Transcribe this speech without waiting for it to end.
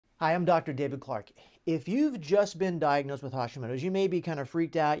Hi, I'm Dr. David Clark. If you've just been diagnosed with Hashimoto's, you may be kind of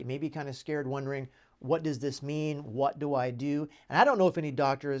freaked out, you may be kind of scared, wondering, what does this mean? What do I do? And I don't know if any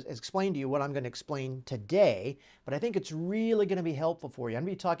doctor has explained to you what I'm going to explain today, but I think it's really going to be helpful for you. I'm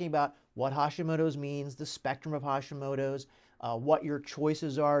going to be talking about what Hashimoto's means, the spectrum of Hashimoto's, what your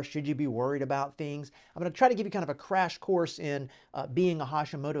choices are, should you be worried about things. I'm going to try to give you kind of a crash course in being a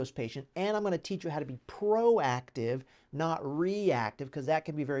Hashimoto's patient, and I'm going to teach you how to be proactive, not reactive, because that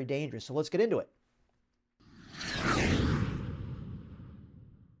can be very dangerous. So let's get into it.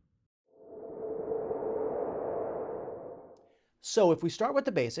 So if we start with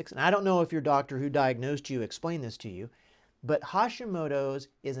the basics, and I don't know if your doctor who diagnosed you explained this to you, but Hashimoto's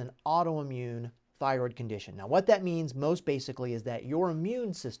is an autoimmune thyroid condition. Now what that means most basically is that your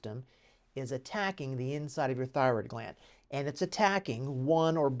immune system is attacking the inside of your thyroid gland, and it's attacking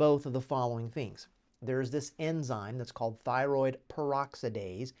one or both of the following things. There's this enzyme that's called thyroid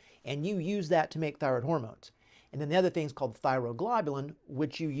peroxidase, and you use that to make thyroid hormones. And then the other thing is called thyroglobulin,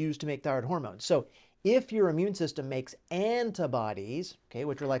 which you use to make thyroid hormones. So if your immune system makes antibodies, okay,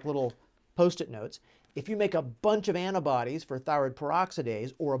 which are like little post-it notes, if you make a bunch of antibodies for thyroid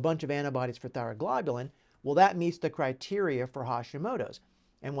peroxidase or a bunch of antibodies for thyroglobulin, well, that meets the criteria for Hashimoto's.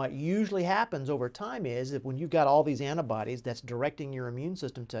 And what usually happens over time is that when you've got all these antibodies that's directing your immune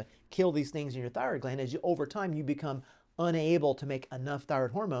system to kill these things in your thyroid gland, over time you become unable to make enough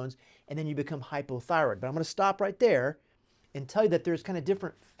thyroid hormones, and then you become hypothyroid. But I'm going to stop right there and tell you that there's kind of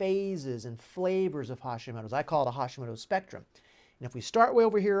different phases and flavors of Hashimoto's. I call it a Hashimoto's spectrum. And if we start way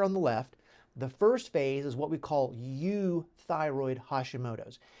over here on the left, the first phase is what we call Euthyroid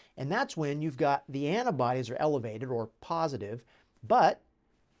Hashimoto's. And that's when you've got the antibodies are elevated or positive, but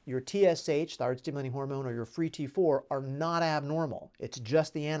your TSH, thyroid stimulating hormone, or your free T4 are not abnormal. It's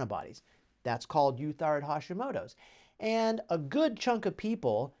just the antibodies. That's called Euthyroid Hashimoto's. And a good chunk of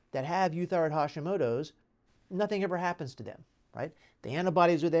people that have Euthyroid Hashimoto's, nothing ever happens to them, right? The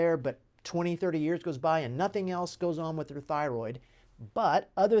antibodies are there, but 20, 30 years goes by and nothing else goes on with their thyroid, but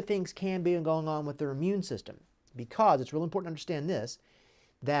other things can be going on with their immune system, because it's real important to understand this,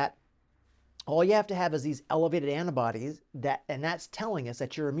 that all you have to have is these elevated antibodies, and that's telling us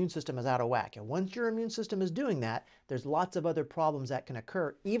that your immune system is out of whack. And once your immune system is doing that, there's lots of other problems that can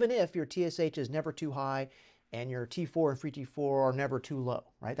occur, even if your TSH is never too high and your T4 and free T4 are never too low,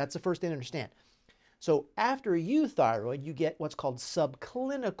 right? That's the first thing to understand. So after euthyroid, you get what's called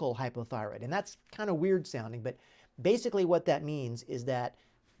subclinical hypothyroid. And that's kind of weird sounding, but basically what that means is that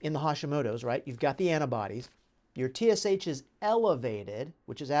in the Hashimoto's, right, you've got the antibodies, your TSH is elevated,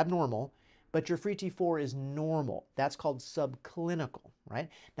 which is abnormal, but your free T4 is normal. That's called subclinical, right?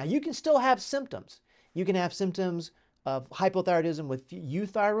 Now you can still have symptoms. You can have symptoms of hypothyroidism with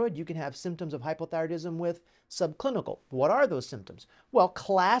euthyroid. You can have symptoms of hypothyroidism with subclinical. What are those symptoms? Well,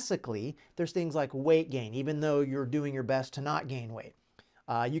 classically, there's things like weight gain, even though you're doing your best to not gain weight.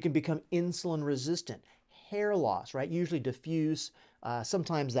 You can become insulin resistant, hair loss, right? Usually diffuse,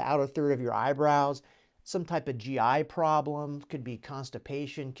 sometimes the outer third of your eyebrows, some type of GI problem, could be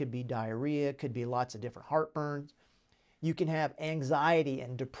constipation, could be diarrhea, could be lots of different heartburns. You can have anxiety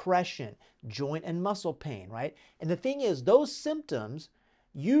and depression, joint and muscle pain, right? And the thing is, those symptoms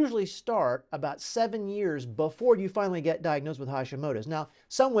usually start about 7 years before you finally get diagnosed with Hashimoto's. Now,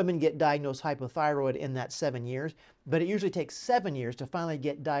 some women get diagnosed hypothyroid in that 7 years, but it usually takes 7 years to finally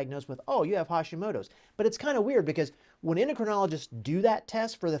get diagnosed with, oh, you have Hashimoto's. But it's kind of weird because when endocrinologists do that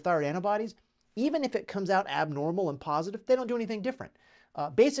test for the thyroid antibodies, even if it comes out abnormal and positive, they don't do anything different.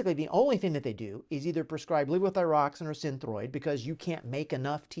 Basically, the only thing that they do is either prescribe levothyroxine or Synthroid because you can't make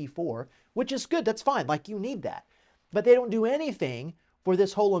enough T4, which is good, that's fine, like you need that. But they don't do anything for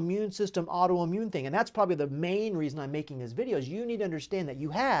this whole immune system autoimmune thing. And that's probably the main reason I'm making this video, is you need to understand that you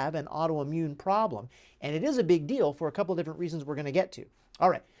have an autoimmune problem. And it is a big deal for a couple of different reasons we're going to get to. All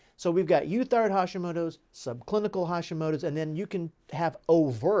right, so we've got euthyroid Hashimoto's, subclinical Hashimoto's, and then you can have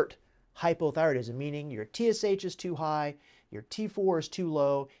overt hypothyroidism, meaning your TSH is too high, your T4 is too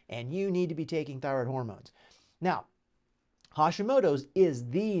low, and you need to be taking thyroid hormones. Now, Hashimoto's is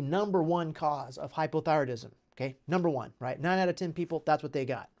the #1 cause of hypothyroidism, okay? #1, right? 9 out of 10 people, that's what they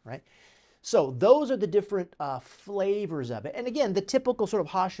got, right? So those are the different flavors of it. And again, the typical sort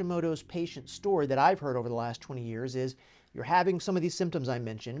of Hashimoto's patient story that I've heard over the last 20 years is you're having some of these symptoms I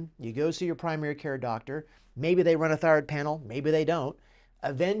mentioned, you go see your primary care doctor, maybe they run a thyroid panel, maybe they don't.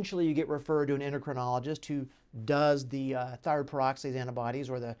 Eventually, you get referred to an endocrinologist who does the thyroid peroxidase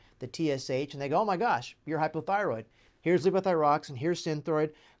antibodies or the TSH, and they go, oh my gosh, you're hypothyroid. Here's levothyroxine, here's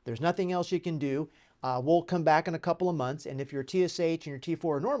Synthroid. There's nothing else you can do. We'll come back in a couple of months, and if your TSH and your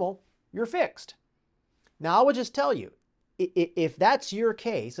T4 are normal, you're fixed. Now, I would just tell you, if that's your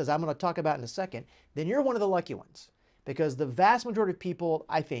case, as I'm going to talk about in a second, then you're one of the lucky ones. Because the vast majority of people,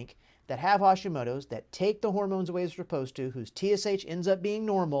 I think, that have Hashimoto's, that take the hormones the way they're supposed to, whose TSH ends up being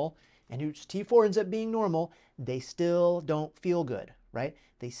normal, and whose T4 ends up being normal, they still don't feel good, right?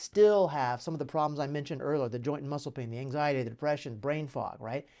 They still have some of the problems I mentioned earlier, the joint and muscle pain, the anxiety, the depression, brain fog,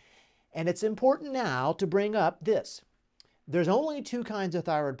 right? And it's important now to bring up this. There's only two kinds of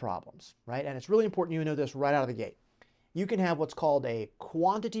thyroid problems, right? And it's really important you know this right out of the gate. You can have what's called a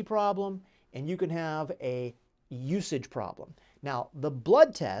quantity problem, and you can have a usage problem. Now, the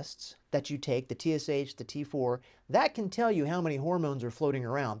blood tests that you take, the TSH, the T4, that can tell you how many hormones are floating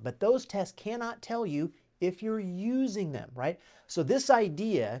around, but those tests cannot tell you if you're using them, right? So this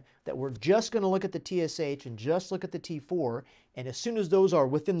idea that we're just going to look at the TSH and just look at the T4, and as soon as those are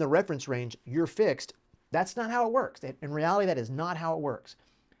within the reference range, you're fixed, that's not how it works. In reality, that is not how it works.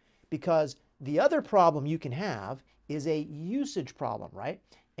 Because the other problem you can have is a usage problem, right?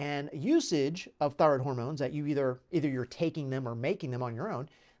 And usage of thyroid hormones that you either you're taking them or making them on your own,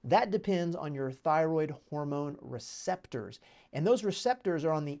 that depends on your thyroid hormone receptors. And those receptors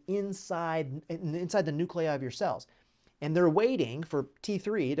are on the inside the nuclei of your cells. And they're waiting for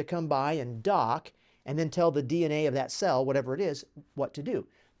T3 to come by and dock and then tell the DNA of that cell, whatever it is, what to do.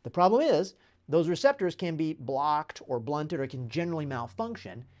 The problem is those receptors can be blocked or blunted or can generally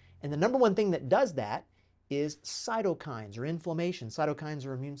malfunction. And the number one thing that does that is cytokines or inflammation. Cytokines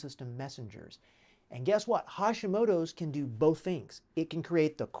are immune system messengers. And guess what? Hashimoto's can do both things. It can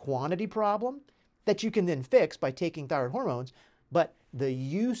create the quantity problem that you can then fix by taking thyroid hormones, but the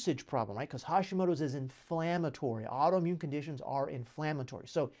usage problem, right? Because Hashimoto's is inflammatory. Autoimmune conditions are inflammatory.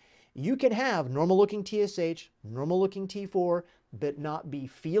 So you can have normal looking TSH, normal looking T4, but not be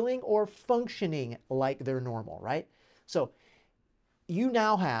feeling or functioning like they're normal, right? So you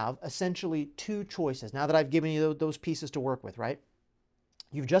now have essentially two choices now that I've given you those pieces to work with, right?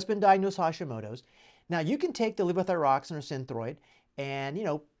 You've just been diagnosed Hashimoto's. Now you can take the levothyroxine or Synthroid and,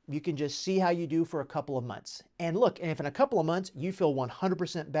 you can just see how you do for a couple of months. And look, and if in a couple of months you feel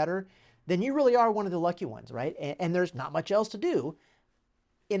 100% better, then you really are one of the lucky ones, right? And there's not much else to do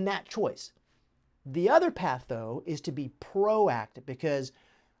in that choice. The other path, though, is to be proactive because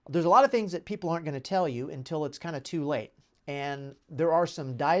there's a lot of things that people aren't going to tell you until it's kind of too late. And there are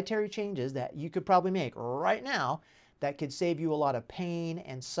some dietary changes that you could probably make right now that could save you a lot of pain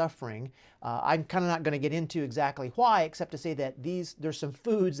and suffering. I'm kind of not going to get into exactly why, except to say that there's some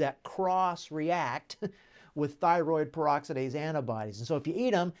foods that cross-react with thyroid peroxidase antibodies. And so if you eat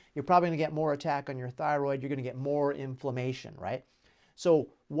them, you're probably going to get more attack on your thyroid. You're going to get more inflammation, right? So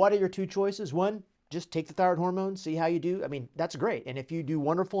what are your two choices? One, just take the thyroid hormone, see how you do. I mean, that's great. And if you do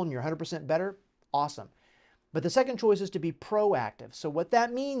wonderful and you're 100% better, awesome. But the second choice is to be proactive. So what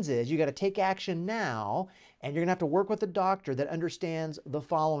that means is you got to take action now, and you're going to have to work with a doctor that understands the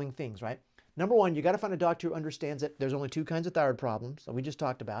following things, right? Number one, you got to find a doctor who understands that there's only two kinds of thyroid problems that we just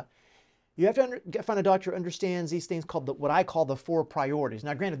talked about. You have to find a doctor who understands these things called what I call the 4 priorities.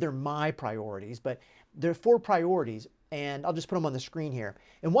 Now, granted, they're my priorities, but they're 4 priorities, and I'll just put them on the screen here.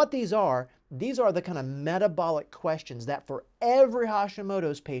 And what these are the kind of metabolic questions that for every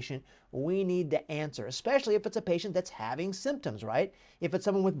Hashimoto's patient, we need to answer, especially if it's a patient that's having symptoms, right? If it's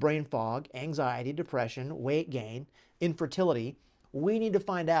someone with brain fog, anxiety, depression, weight gain, infertility, we need to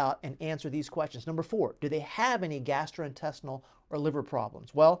find out and answer these questions. Number 4, do they have any gastrointestinal or liver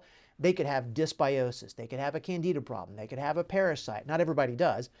problems? Well, they could have dysbiosis, they could have a candida problem, they could have a parasite. Not everybody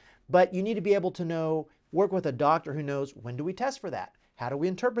does, but you need to be able to work with a doctor who knows when do we test for that? How do we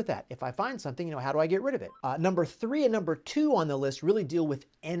interpret that? If I find something, how do I get rid of it? Number 3 and number 2 on the list really deal with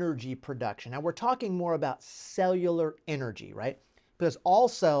energy production. Now we're talking more about cellular energy, right? Because all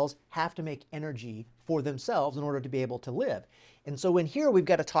cells have to make energy for themselves in order to be able to live. And so in here, we've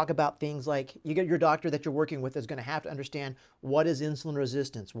got to talk about things like your doctor that you're working with is going to have to understand what is insulin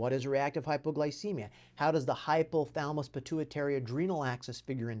resistance, what is reactive hypoglycemia, how does the hypothalamus pituitary adrenal axis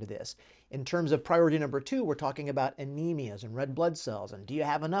figure into this. In terms of priority number 2, we're talking about anemias and red blood cells, and do you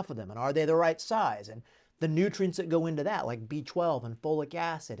have enough of them, and are they the right size, and the nutrients that go into that, like B12 and folic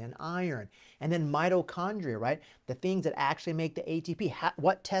acid and iron, and then mitochondria, right? The things that actually make the ATP.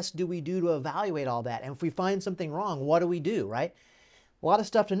 What tests do we do to evaluate all that? And if we find something wrong, what do we do, right? A lot of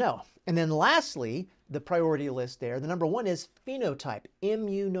stuff to know. And then lastly, the priority list there, the number 1 is phenotype,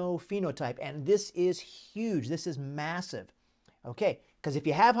 immunophenotype, and this is huge. This is massive, okay? Because if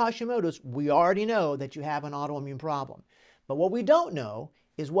you have Hashimoto's, we already know that you have an autoimmune problem. But what we don't know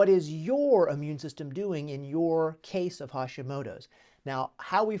is what is your immune system doing in your case of Hashimoto's. Now,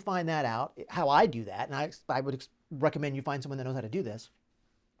 how we find that out, how I do that, and I would recommend you find someone that knows how to do this,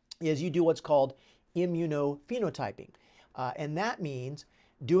 is you do what's called immunophenotyping. And that means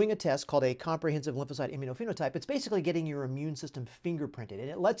doing a test called a comprehensive lymphocyte immunophenotype. It's basically getting your immune system fingerprinted, and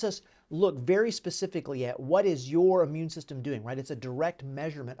it lets us look very specifically at what is your immune system doing, right? It's a direct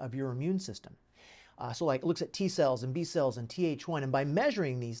measurement of your immune system. So like it looks at T cells and B cells and Th1, and by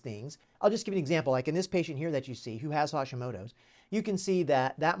measuring these things, I'll just give you an example. Like in this patient here that you see who has Hashimoto's, you can see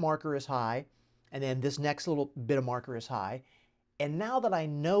that that marker is high, and then this next little bit of marker is high. And now that I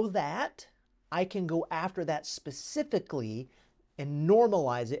know that, I can go after that specifically and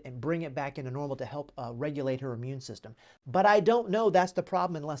normalize it and bring it back into normal to help regulate her immune system. But I don't know that's the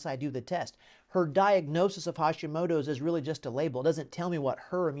problem unless I do the test. Her diagnosis of Hashimoto's is really just a label. It doesn't tell me what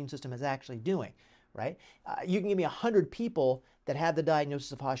her immune system is actually doing, right? You can give me 100 people that have the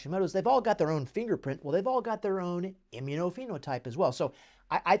diagnosis of Hashimoto's. They've all got their own fingerprint. Well, they've all got their own immunophenotype as well. So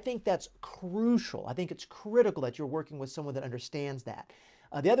I think that's crucial. I think it's critical that you're working with someone that understands that.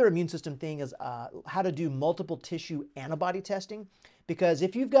 The other immune system thing is how to do multiple tissue antibody testing, because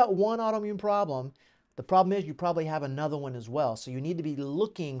if you've got one autoimmune problem, the problem is you probably have another one as well. So you need to be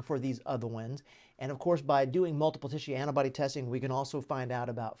looking for these other ones. And of course, by doing multiple tissue antibody testing, we can also find out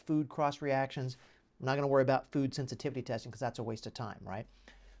about food cross reactions. I'm not going to worry about food sensitivity testing because that's a waste of time, right?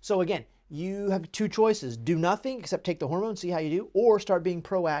 So again, you have two choices. Do nothing except take the hormone, see how you do, or start being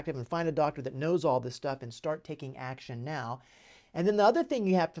proactive and find a doctor that knows all this stuff and start taking action now. And then the other thing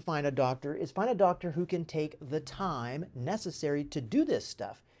you have to find a doctor is find a doctor who can take the time necessary to do this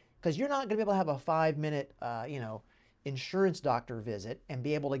stuff. Because you're not going to be able to have a 5-minute, insurance doctor visit and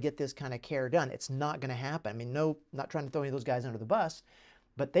be able to get this kind of care done. It's not going to happen. I mean, no, not trying to throw any of those guys under the bus,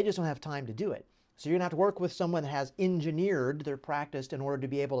 but they just don't have time to do it. So you're going to have to work with someone that has engineered their practice in order to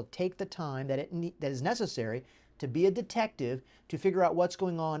be able to take the time that is necessary to be a detective to figure out what's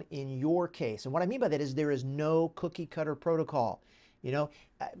going on in your case. And what I mean by that is there is no cookie cutter protocol. You know,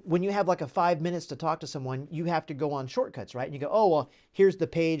 when you have like a 5 minutes to talk to someone, you have to go on shortcuts, right? And you go, oh, well, here's the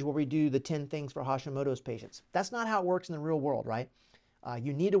page where we do the 10 things for Hashimoto's patients. That's not how it works in the real world, right?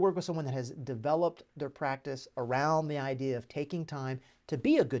 You need to work with someone that has developed their practice around the idea of taking time to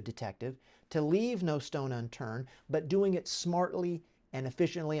be a good detective, to leave no stone unturned, but doing it smartly and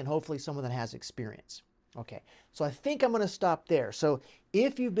efficiently, and hopefully someone that has experience. Okay, so I think I'm going to stop there. So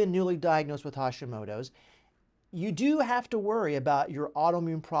if you've been newly diagnosed with Hashimoto's, you do have to worry about your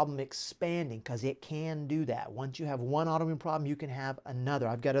autoimmune problem expanding, because it can do that. Once you have one autoimmune problem, you can have another.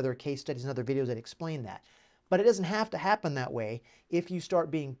 I've got other case studies and other videos that explain that. But it doesn't have to happen that way if you start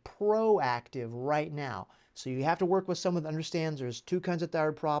being proactive right now. So you have to work with someone that understands there's two kinds of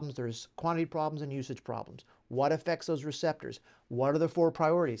thyroid problems. There's quantity problems and usage problems. What affects those receptors? What are the 4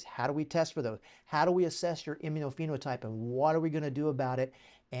 priorities? How do we test for those? How do we assess your immunophenotype, and what are we going to do about it?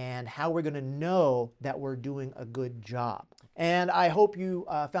 And how we're going to know that we're doing a good job. And I hope you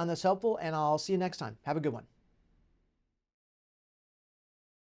found this helpful, and I'll see you next time. Have a good one.